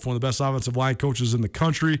 Paul Wolf, one of the best offensive line coaches in the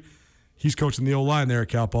country, he's coaching the O-line there at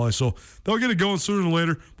Cal Poly. So they'll get it going sooner than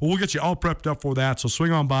later, but we'll get you all prepped up for that. So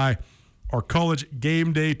swing on by our College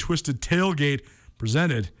Game Day Twisted Tailgate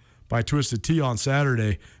presented by Twisted Tea on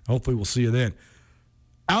Saturday. Hopefully we'll see you then.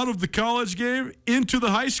 Out of the college game, into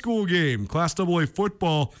the high school game. Class AA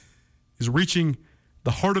football is reaching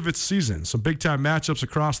the heart of its season. Some big-time matchups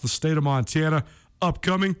across the state of Montana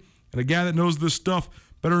upcoming. And a guy that knows this stuff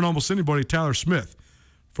better than almost anybody, Tyler Smith,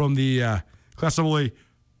 from the Class AA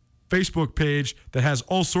Facebook page that has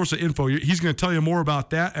all sorts of info. He's going to tell you more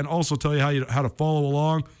about that and also tell you how to follow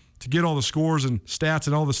along to get all the scores and stats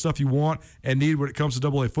and all the stuff you want and need when it comes to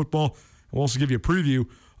AA football. We'll also give you a preview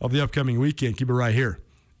of the upcoming weekend. Keep it right here,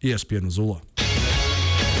 ESPN Missoula.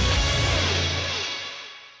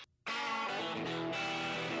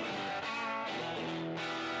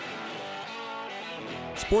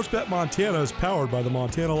 Sportsbet Montana is powered by the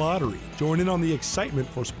Montana Lottery. Join in on the excitement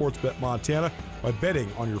for Sportsbet Montana by betting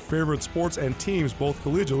on your favorite sports and teams both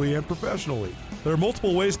collegially and professionally. There are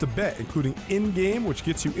multiple ways to bet, including in-game, which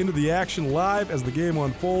gets you into the action live as the game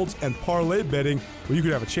unfolds, and parlay betting, where you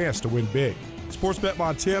could have a chance to win big. Sportsbet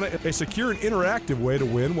Montana, a secure and interactive way to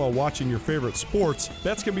win while watching your favorite sports.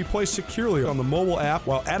 Bets can be placed securely on the mobile app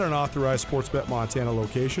while at an authorized Sportsbet Montana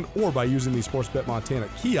location or by using the Sportsbet Montana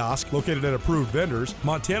kiosk located at approved vendors.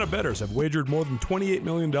 Montana bettors have wagered more than $28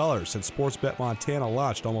 million since Sportsbet Montana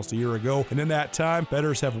launched almost a year ago, and in that time,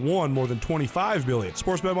 bettors have won more than $25 million.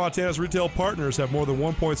 Sportsbet Montana's retail partners have more than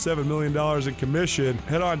 $1.7 million in commission.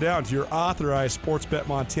 Head on down to your authorized Sportsbet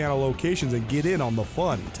Montana locations and get in on the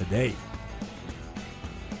fun today.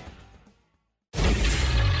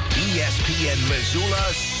 ESPN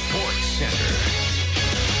Missoula Sports Center.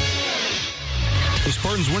 The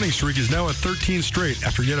Spartans' winning streak is now at 13 straight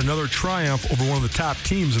after yet another triumph over one of the top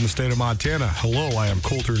teams in the state of Montana. Hello, I am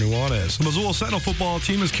Colter Nuanez. The Missoula Sentinel football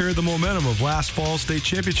team has carried the momentum of last fall's state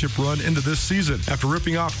championship run into this season. After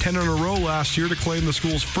ripping off 10 in a row last year to claim the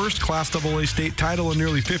school's first Class AA state title in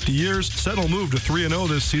nearly 50 years, Sentinel moved to 3-0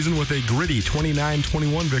 this season with a gritty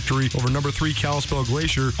 29-21 victory over number 3 Kalispell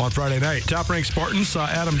Glacier on Friday night. Top-ranked Spartans saw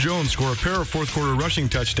Adam Jones score a pair of fourth-quarter rushing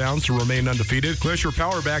touchdowns to remain undefeated. Glacier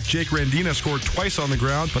power back Jake Randina scored twice on the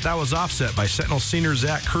ground, but that was offset by Sentinel senior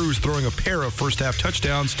Zach Cruz throwing a pair of first-half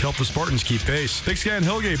touchdowns to help the Spartans keep pace. Big Sky and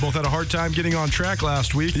Hillgate both had a hard time getting on track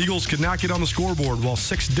last week. The Eagles could not get on the scoreboard, while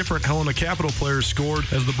 6 different Helena Capital players scored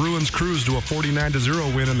as the Bruins cruised to a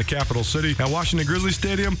 49-0 win in the capital city. At Washington Grizzly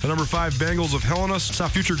Stadium, the number 5 Bengals of Helena saw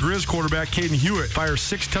future Grizz quarterback Caden Hewitt fire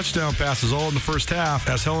 6 touchdown passes all in the first half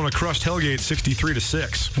as Helena crushed Hillgate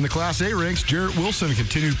 63-6. In the Class A ranks, Jarrett Wilson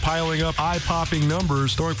continued piling up eye-popping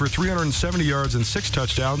numbers, throwing for 370 yards and 6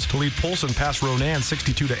 touchdowns to lead Polson past Ronan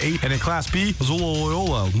 62-8. And in Class B, Missoula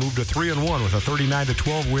Loyola moved to 3-1 with a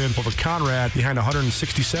 39-12 win over Conrad behind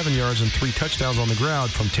 167 yards and 3 touchdowns on the ground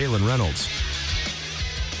from Taylon Reynolds.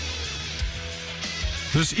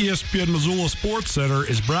 This ESPN Missoula Sports Center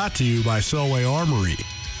is brought to you by Selway Armory.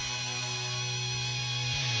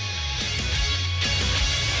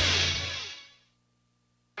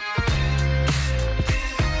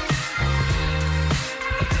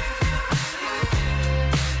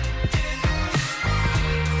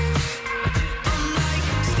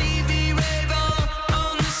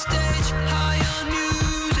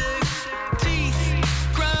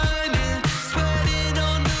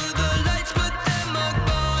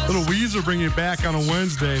 Bringing you back on a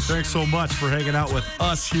Wednesday. Thanks so much for hanging out with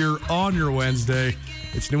us here on your Wednesday.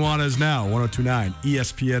 It's Nuanez Now, 102.9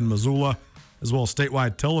 ESPN Missoula. as well as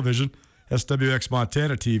statewide television, SWX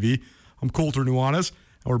Montana TV. I'm Colter Nuanez,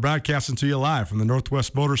 and we're broadcasting to you live from the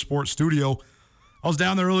Northwest Motorsports Studio. I was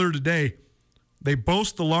down there earlier today. They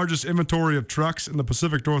boast the largest inventory of trucks in the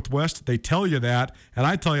Pacific Northwest. They tell you that, and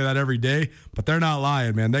I tell you that every day, but they're not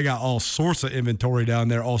lying, man. They got all sorts of inventory down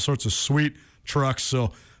there, all sorts of sweet trucks.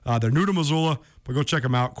 So they're new to Missoula, but go check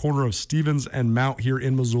them out, corner of Stevens and Mount here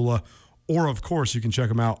in Missoula. Or, of course, you can check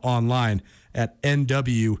them out online at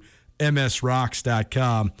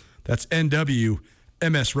nwmsrocks.com. That's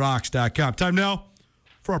nwmsrocks.com. Time now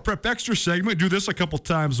for our Prep Extra segment. Do this a couple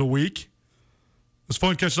times a week. It was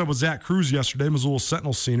fun catching up with Zach Cruz yesterday, Missoula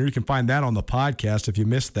Sentinel senior. You can find that on the podcast if you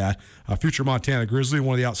missed that. Future Montana Grizzly,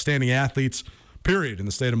 one of the outstanding athletes, period, in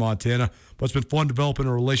the state of Montana. But it's been fun developing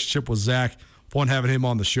a relationship with Zach. Fun having him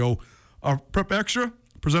on the show. Our Prep Extra,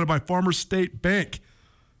 presented by Farmers State Bank.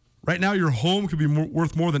 Right now, your home could be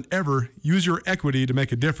worth more than ever. Use your equity to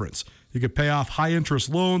make a difference. You could pay off high-interest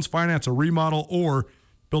loans, finance a remodel, or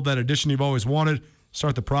build that addition you've always wanted.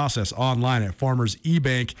 Start the process online at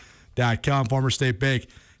farmersebank.com. Farmers State Bank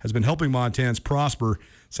has been helping Montanans prosper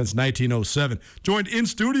since 1907. Joined in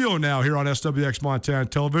studio now here on SWX Montana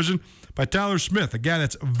Television by Tyler Smith, a guy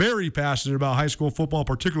that's very passionate about high school football,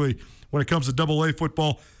 particularly when it comes to AA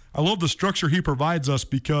football. I love the structure he provides us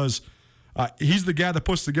because he's the guy that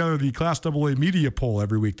puts together the Class AA media poll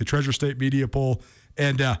every week, the Treasure State media poll.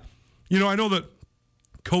 And, I know that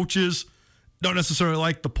coaches don't necessarily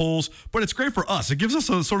like the polls, but it's great for us. It gives us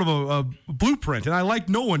a sort of a blueprint. And I like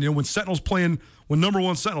knowing, when number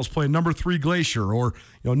 1 Sentinels playing number 3 Glacier, or,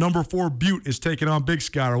 number 4 Butte is taking on Big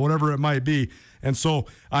Sky, or whatever it might be. And so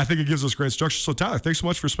I think it gives us great structure. So Tyler, thanks so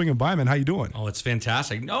much for swinging by, man. How you doing? Oh, it's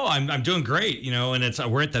fantastic. No, I'm doing great.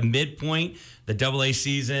 And we're at the midpoint, the AA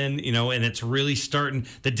season, and it's really starting.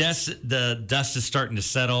 The dust is starting to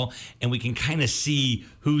settle, and we can kind of see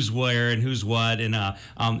who's where and who's what.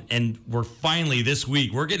 And we're finally this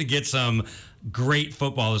week we're going to get some great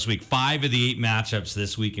football this week. 5 of the 8 matchups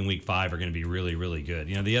this week in week 5 are going to be really, really good.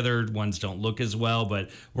 The other ones don't look as well,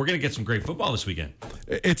 but we're going to get some great football this weekend.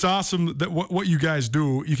 It's awesome that what you guys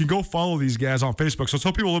do. You can go follow these guys on Facebook. So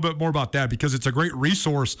tell people a little bit more about that, because it's a great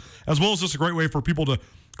resource, as well as just a great way for people to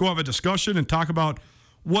go have a discussion and talk about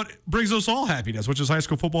what brings us all happiness, which is high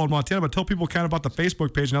school football in Montana. But tell people kind of about the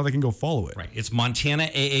Facebook page and how they can go follow it. Right. It's Montana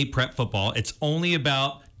AA Prep Football. It's only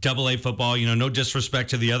about AA football, no disrespect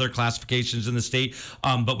to the other classifications in the state,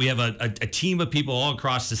 but we have a team of people all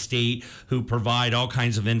across the state who provide all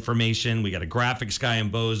kinds of information. We got a graphics guy in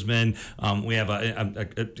Bozeman. We have a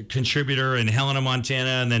contributor in Helena,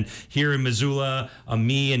 Montana, and then here in Missoula,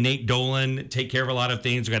 me and Nate Dolan take care of a lot of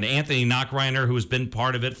things. We got Anthony Knockreiner, who has been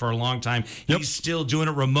part of it for a long time. Yep. He's still doing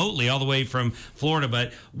it remotely all the way from Florida,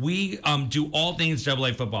 but we do all things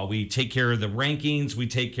AA football. We take care of the rankings. We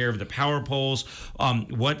take care of the power polls.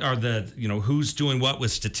 What are the who's doing what with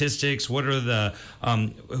statistics? What are the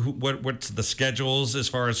what's the schedules as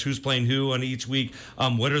far as who's playing who on each week?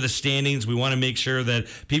 What are the standings? We want to make sure that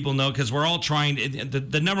people know, because we're all trying.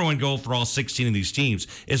 The number one goal for all 16 of these teams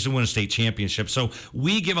is to win a state championship. So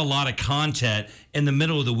we give a lot of content in the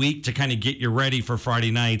middle of the week to kind of get you ready for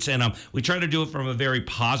Friday nights, and we try to do it from a very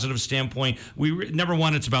positive standpoint. Number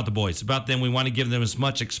one, it's about the boys, it's about them. We want to give them as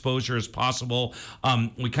much exposure as possible.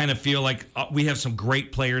 We kind of feel like we have some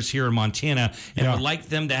great players here in Montana, and we'd like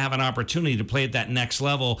them to have an opportunity to play at that next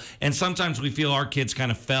level. And sometimes we feel our kids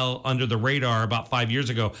kind of fell under the radar about 5 years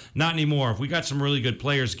ago. Not anymore. We got some really good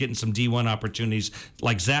players getting some D1 opportunities,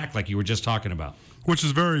 like Zach, like you were just talking about. Which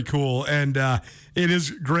is very cool, and it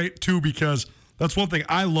is great, too, because that's one thing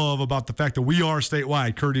I love about the fact that we are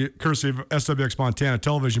statewide, courtesy of SWX Montana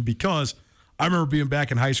Television, because I remember being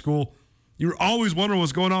back in high school, you were always wondering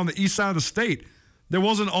what's going on the east side of the state. There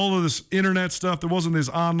wasn't all of this internet stuff. There wasn't this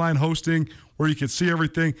online hosting where you could see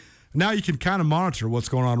everything. Now you can kind of monitor what's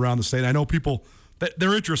going on around the state. I know people,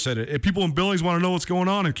 they're interested in it. People in Billings want to know what's going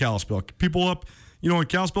on in Kalispell. People up, in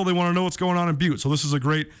Kalispell, they want to know what's going on in Butte. So this is a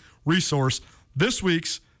great resource. This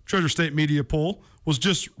week's Treasure State Media Poll was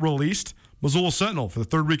just released. Missoula Sentinel, for the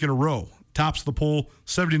 3rd week in a row, tops the poll,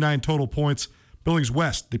 79 total points. Billings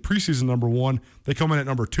West, the preseason number 1, they come in at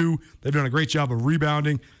number 2. They've done a great job of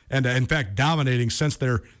rebounding and, in fact, dominating since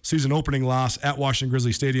their season opening loss at Washington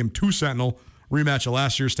Grizzly Stadium to Sentinel, rematch of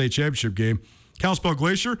last year's state championship game. Kalispell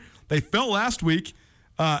Glacier, they fell last week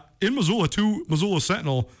in Missoula to Missoula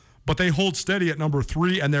Sentinel, but they hold steady at number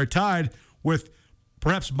 3, and they're tied with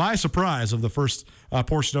perhaps my surprise of the first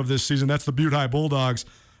portion of this season. That's the Butte High Bulldogs.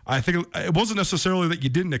 I think it wasn't necessarily that you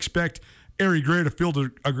didn't expect Ari Gray to field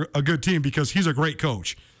a good team, because he's a great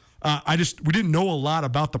coach. We didn't know a lot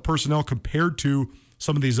about the personnel compared to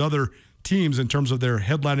some of these other teams in terms of their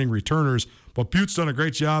headlining returners. But Butte's done a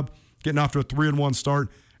great job getting off to a 3-1 start.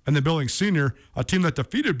 And then Billings Senior, a team that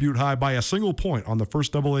defeated Butte High by a single point on the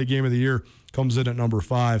first AA game of the year, comes in at number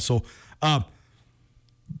 5. So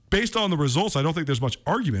based on the results, I don't think there's much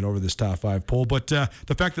argument over this top 5 poll. But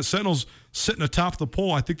the fact that Sentinel's sitting atop the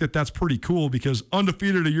poll, I think that's pretty cool because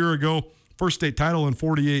undefeated a year ago, first state title in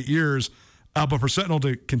 48 years. But for Sentinel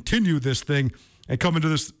to continue this thing and come into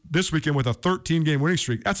this weekend with a 13-game winning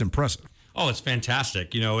streak, that's impressive. Oh, it's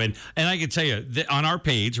fantastic, and I can tell you that on our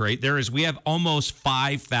page, right, we have almost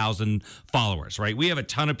 5,000 followers, right? We have a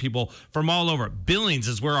ton of people from all over. Billings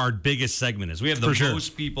is where our biggest segment is. We have the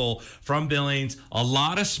most people from Billings, a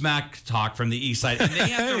lot of smack talk from the east side.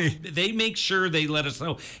 And they make sure they let us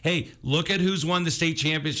know, hey, look at who's won the state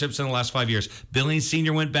championships in the last 5 years. Billings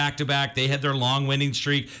Senior went back-to-back. They had their long winning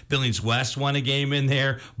streak. Billings West won a game in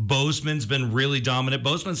there. Bozeman's been really dominant.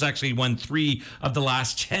 Bozeman's actually won 3 of the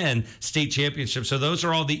last 10 state championships. So those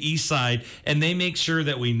are all the east side, and they make sure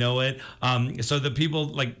that we know it. So the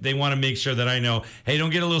people, they want to make sure that I know, hey,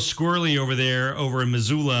 don't get a little squirrely over there over in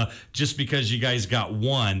Missoula just because you guys got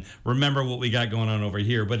one. Remember what we got going on over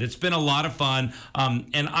here. But it's been a lot of fun.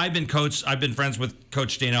 And I've been friends with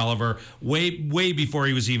Coach Dane Oliver way before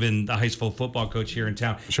he was even the high school football coach here in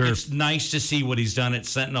town. Sure. It's nice to see what he's done at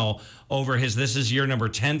Sentinel over this is year number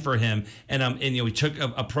 10 for him. And he took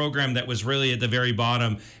a program that was really at the very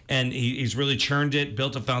bottom, and he's really churned it,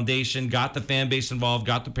 built a foundation, got the fan base involved,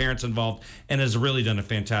 got the parents involved, and has really done a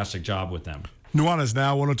fantastic job with them. Nuanez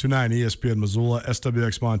now, 102.9 ESPN Missoula,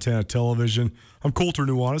 SWX Montana Television. I'm Colter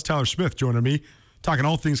Nuanez. Tyler Smith joining me, talking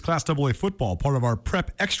all things Class AA football, part of our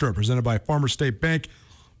Prep Extra presented by Farmers State Bank.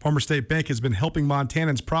 Farmers State Bank has been helping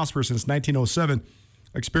Montanans prosper since 1907.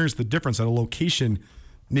 Experience the difference at a location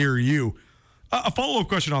near you. A follow-up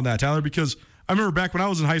question on that, Tyler, because I remember back when I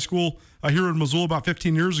was in high school here in Missoula about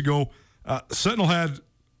 15 years ago, Sentinel had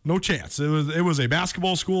no chance. It was a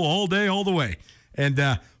basketball school all day, all the way. And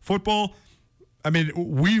football, I mean,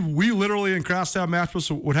 we literally in crosstown matchups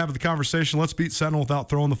would have the conversation, let's beat Sentinel without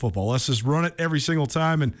throwing the football. Let's just run it every single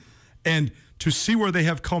time. And to see where they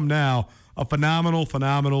have come now, a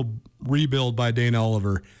phenomenal rebuild by Dane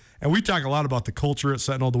Oliver. And we talk a lot about the culture at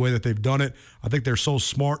Sentinel, the way that they've done it. I think they're so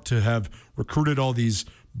smart to have recruited all these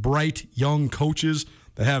bright young coaches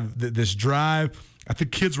that have this drive. I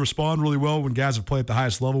think kids respond really well when guys have played at the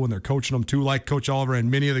highest level when they're coaching them too, like Coach Oliver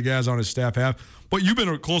and many of the guys on his staff have. But you've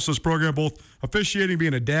been close to this program, both officiating,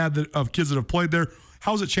 being a dad of kids that have played there.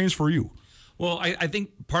 How has it changed for you? Well, I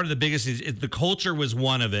think part of the biggest is the culture was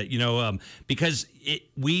one of it, because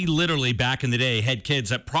we literally back in the day had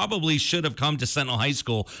kids that probably should have come to Sentinel High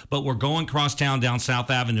School, but were going cross town down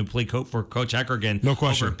South Avenue to play for Coach Eckergen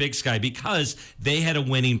over at Big Sky because they had a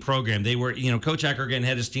winning program. They were, Coach Eckergen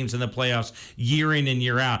had his teams in the playoffs year in and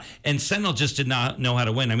year out, and Sentinel just did not know how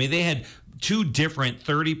to win. I mean, they had 2 different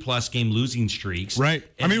 30-plus game losing streaks. Right.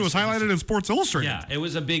 I mean, it was highlighted in Sports Illustrated. Yeah, it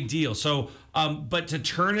was a big deal. So, but to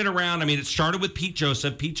turn it around, I mean, it started with Pete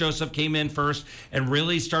Joseph. Pete Joseph came in first and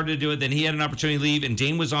really started to do it. Then he had an opportunity to leave, and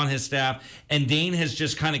Dane was on his staff. And Dane has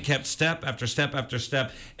just kind of kept step after step after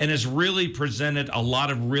step and has really presented a lot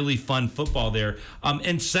of really fun football there.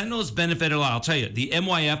 And Sentinel has benefited a lot. I'll tell you, the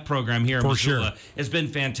MYF program here in Missoula has been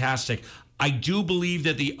fantastic. I do believe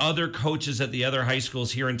that the other coaches at the other high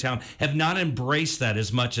schools here in town have not embraced that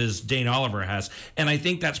as much as Dane Oliver has. And I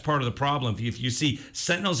think that's part of the problem. If you see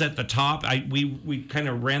Sentinel's at the top, we kind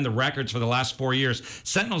of ran the records for the last 4 years.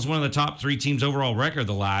 Sentinel's one of the top 3 teams overall record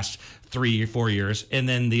the last 3 or 4 years, and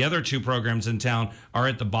then the other 2 programs in town are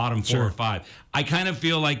at the bottom 4 or 5. I kind of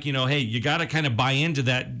feel like, hey, you got to kind of buy into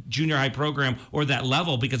that junior high program or that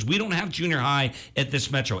level because we don't have junior high at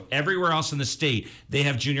this metro. Everywhere else in the state, they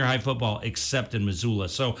have junior high football except in Missoula.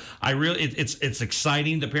 So it's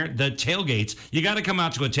exciting. The tailgates, you got to come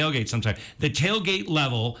out to a tailgate sometime. The tailgate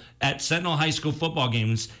level at Sentinel High School football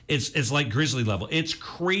games is like Grizzly level. It's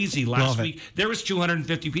crazy. Last week, there was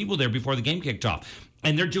 250 people there before the game kicked off.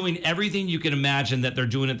 And they're doing everything you can imagine that they're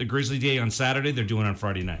doing at the Grizzly Day on Saturday, they're doing on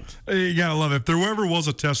Friday night. You got to love it. If there ever was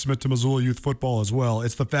a testament to Missoula youth football as well,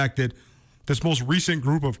 it's the fact that this most recent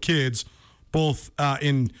group of kids, both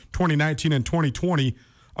in 2019 and 2020,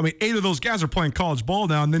 I mean, 8 of those guys are playing college ball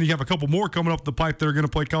now, and then you have a couple more coming up the pipe that are going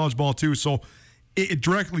to play college ball too. So it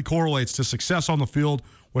directly correlates to success on the field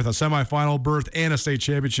with a semifinal berth and a state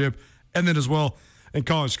championship, and then as well in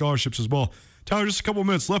college scholarships as well. Tyler, just a couple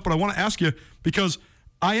minutes left, but I want to ask you because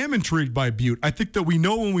I am intrigued by Butte. I think that we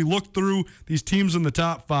know when we look through these teams in the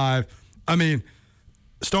top 5, I mean,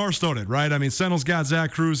 star-studded, right? I mean, Sentinel's got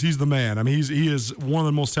Zach Cruz. He's the man. I mean, he is one of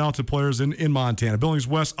the most talented players in Montana. Billings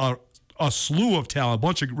West, a slew of talent, a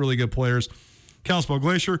bunch of really good players. Kalispell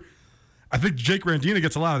Glacier, I think Jake Randina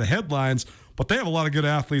gets a lot of the headlines, but they have a lot of good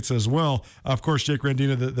athletes as well. Of course, Jake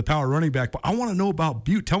Randina, the power running back. But I want to know about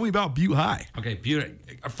Butte. Tell me about Butte High. Okay, Butte.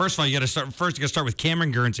 First of all, you got to start with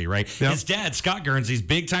Cameron Guernsey, right? Yep. His dad, Scott Guernsey's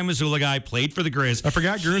big-time Missoula guy, played for the Grizz. I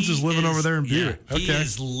forgot Guernsey's living over there in Butte. Yeah, he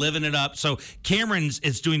is living it up. So Cameron's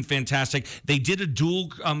is doing fantastic. They did a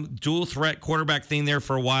dual threat quarterback thing there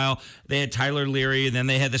for a while. They had Tyler Leary, and then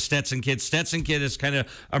they had the Stetson kid. Stetson kid has kind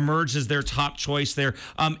of emerged as their top choice there.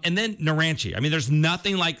 And then Naranchi. I mean, there's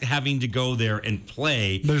nothing like having to go there and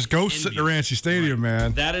play. There's ghosts at Naranchi Stadium,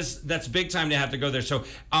 right, man. That's big time to have to go there. So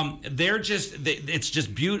it's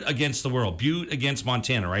just Butte against the world. Butte against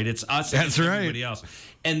Montana, right? It's us against everybody else.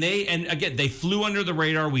 And again, they flew under the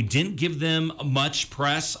radar. We didn't give them much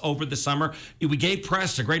press over the summer. We gave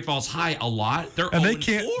press to Great Falls High a lot. They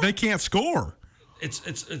can't score.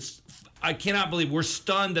 It's I cannot believe we're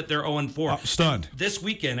stunned that they're 0-4. Stunned. This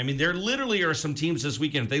weekend, I mean, there literally are some teams this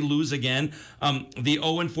weekend. If they lose again, the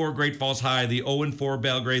 0-4 Great Falls High, the 0-4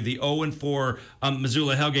 Belgrade, the 0-4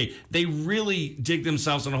 Missoula Hellgate, they really dig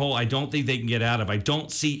themselves in a hole I don't think they can get out of. I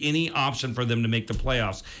don't see any option for them to make the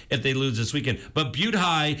playoffs if they lose this weekend. But Butte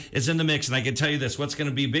High is in the mix, and I can tell you this, what's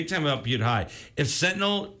going to be big time about Butte High. If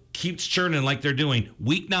Sentinel keeps churning like they're doing,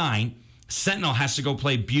 week 9, Sentinel has to go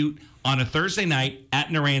play Butte on a Thursday night at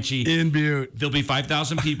Naranchi. In Butte. There'll be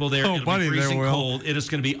 5,000 people there. It'll be freezing cold. It is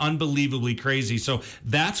going to be unbelievably crazy. So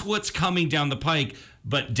that's what's coming down the pike.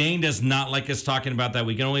 But Dane does not like us talking about that.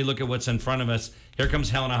 We can only look at what's in front of us. Here comes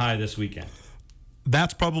Helena High this weekend.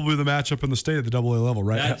 That's probably the matchup in the state at the AA level,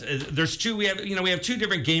 right? There's two. We have two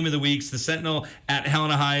different game of the weeks. The Sentinel at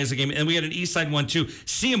Helena High is a game, and we had an East Side one too.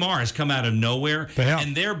 CMR has come out of nowhere,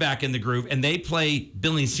 and they're back in the groove. And they play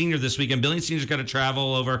Billings Senior this weekend. Billings Senior's got to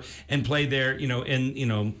travel over and play there,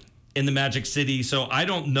 in the Magic City. So I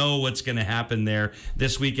don't know what's going to happen there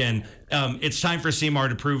this weekend. It's time for CMR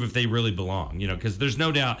to prove if they really belong, because there's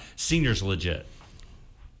no doubt Senior's legit.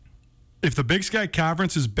 If the Big Sky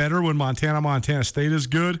Conference is better when Montana State is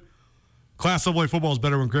good, Class AA football is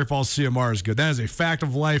better when Great Falls CMR is good. That is a fact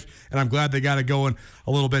of life, and I'm glad they got it going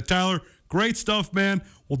a little bit. Tyler, great stuff, man.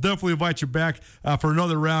 We'll definitely invite you back for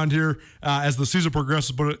another round here as the season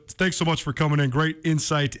progresses. But thanks so much for coming in. Great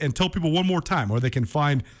insight. And tell people one more time where they can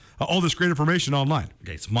find all this great information online.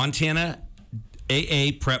 Okay, it's Montana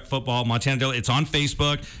AA Prep Football, Montana. It's on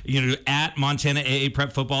Facebook. At Montana AA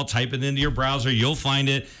Prep Football. Type it into your browser. You'll find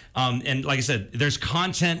it. And like I said, there's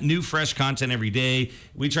content, new, fresh content every day.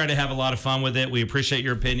 We try to have a lot of fun with it. We appreciate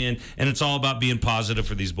your opinion. And it's all about being positive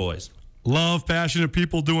for these boys. Love passionate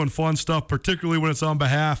people doing fun stuff, particularly when it's on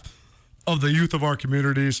behalf of the youth of our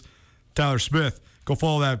communities. Tyler Smith, go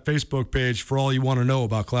follow that Facebook page for all you want to know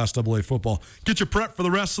about Class AA football. Get your prep for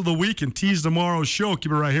the rest of the week and tease tomorrow's show.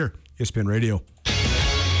 Keep it right here. ESPN Radio.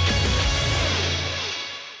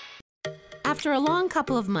 After a long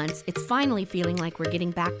couple of months, it's finally feeling like we're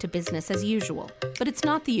getting back to business as usual. But it's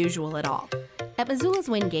not the usual at all. At Missoula's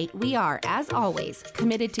Wingate, we are, as always,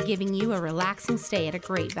 committed to giving you a relaxing stay at a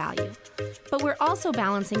great value. But we're also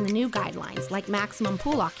balancing the new guidelines like maximum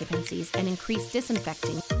pool occupancies and increased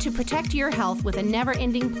disinfecting to protect your health with a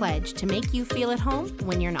never-ending pledge to make you feel at home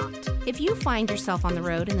when you're not. If you find yourself on the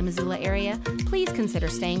road in the Missoula area, please consider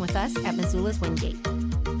staying with us at Missoula's Wingate.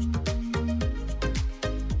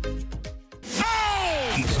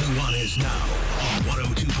 It's Nuanez now on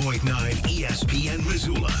 102.9 ESPN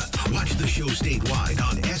Missoula. Watch the show statewide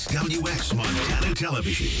on SWX Montana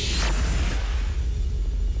Television.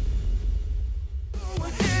 Go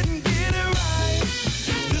ahead and get it right.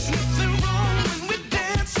 There's nothing wrong when we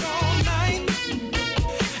dance all night.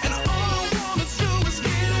 And all I wanna do is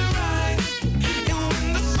get it right. And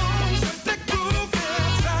when the songs with the groove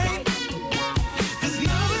is right, there's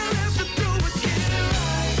nothing left to do but get it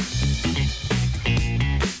right.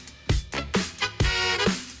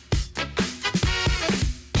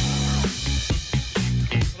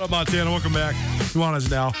 What up, Montana? Welcome back. Nuanez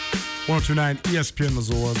now. 102.9 ESPN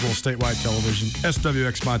Missoula, as well as statewide television,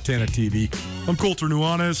 SWX Montana TV. I'm Colter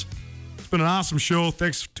Nuanez. It's been an awesome show.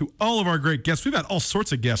 Thanks to all of our great guests. We've had all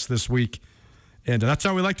sorts of guests this week, and that's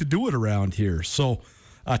how we like to do it around here. So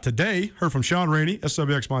today, heard from Sean Rainey,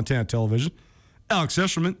 SWX Montana Television, Alex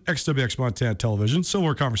Escherman, XWX Montana Television.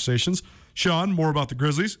 Similar conversations. Sean, more about the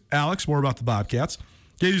Grizzlies. Alex, more about the Bobcats.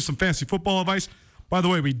 Gave you some fancy football advice. By the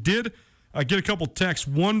way, we did get a couple texts.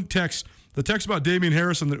 One text, the text about Damian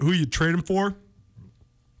Harris and who you'd trade him for.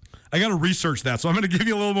 I got to research that, so I'm going to give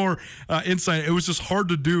you a little more insight. It was just hard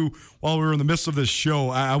to do while we were in the midst of this show.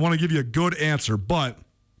 I want to give you a good answer, but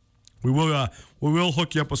we will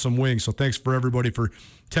hook you up with some wings. So thanks for everybody for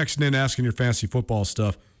texting in, asking your fantasy football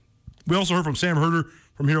stuff. We also heard from Sam Herder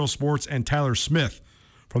from Hero Sports and Tyler Smith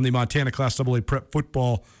from the Montana Class AA Prep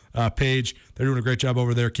Football page. They're doing a great job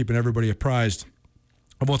over there keeping everybody apprised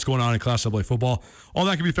of what's going on in Class AA football. All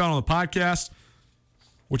that can be found on the podcast,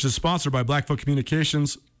 which is sponsored by Blackfoot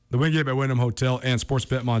Communications, the Wingate by Wyndham Hotel, and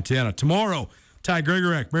Sportsbet Montana. Tomorrow, Ty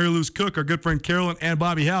Gregorek, Mary Lou's Cook, our good friend Carolyn, and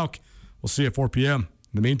Bobby Houck. We'll see you at 4 p.m.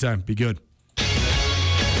 In the meantime, be good.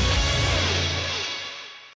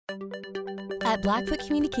 At Blackfoot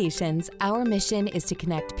Communications, our mission is to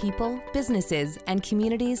connect people, businesses, and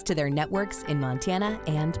communities to their networks in Montana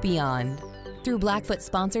and beyond. Through Blackfoot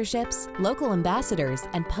sponsorships, local ambassadors,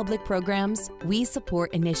 and public programs, we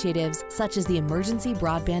support initiatives such as the Emergency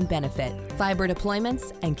Broadband Benefit, fiber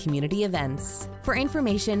deployments, and community events. For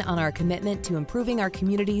information on our commitment to improving our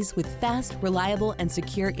communities with fast, reliable, and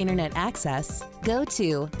secure internet access, go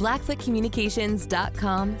to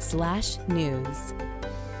blackfootcommunications.com/news.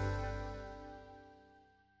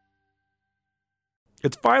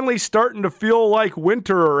 It's finally starting to feel like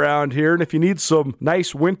winter around here, and if you need some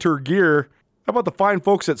nice winter gear, how about the fine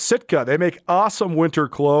folks at Sitka? They make awesome winter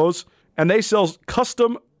clothes, and they sell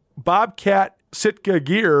custom Bobcat Sitka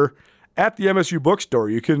gear at the MSU Bookstore.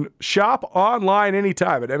 You can shop online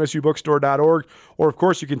anytime at msubookstore.org, or, of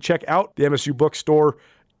course, you can check out the MSU Bookstore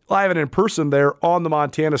live and in person there on the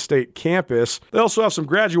Montana State campus. They also have some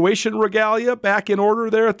graduation regalia back in order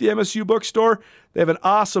there at the MSU Bookstore. They have an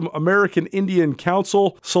awesome American Indian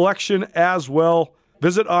Council selection as well.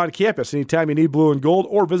 Visit on campus anytime you need blue and gold,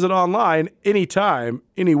 or visit online anytime,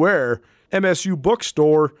 anywhere,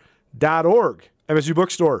 msubookstore.org. MSU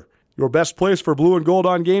Bookstore, your best place for blue and gold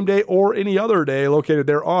on game day or any other day, located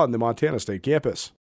there on the Montana State campus.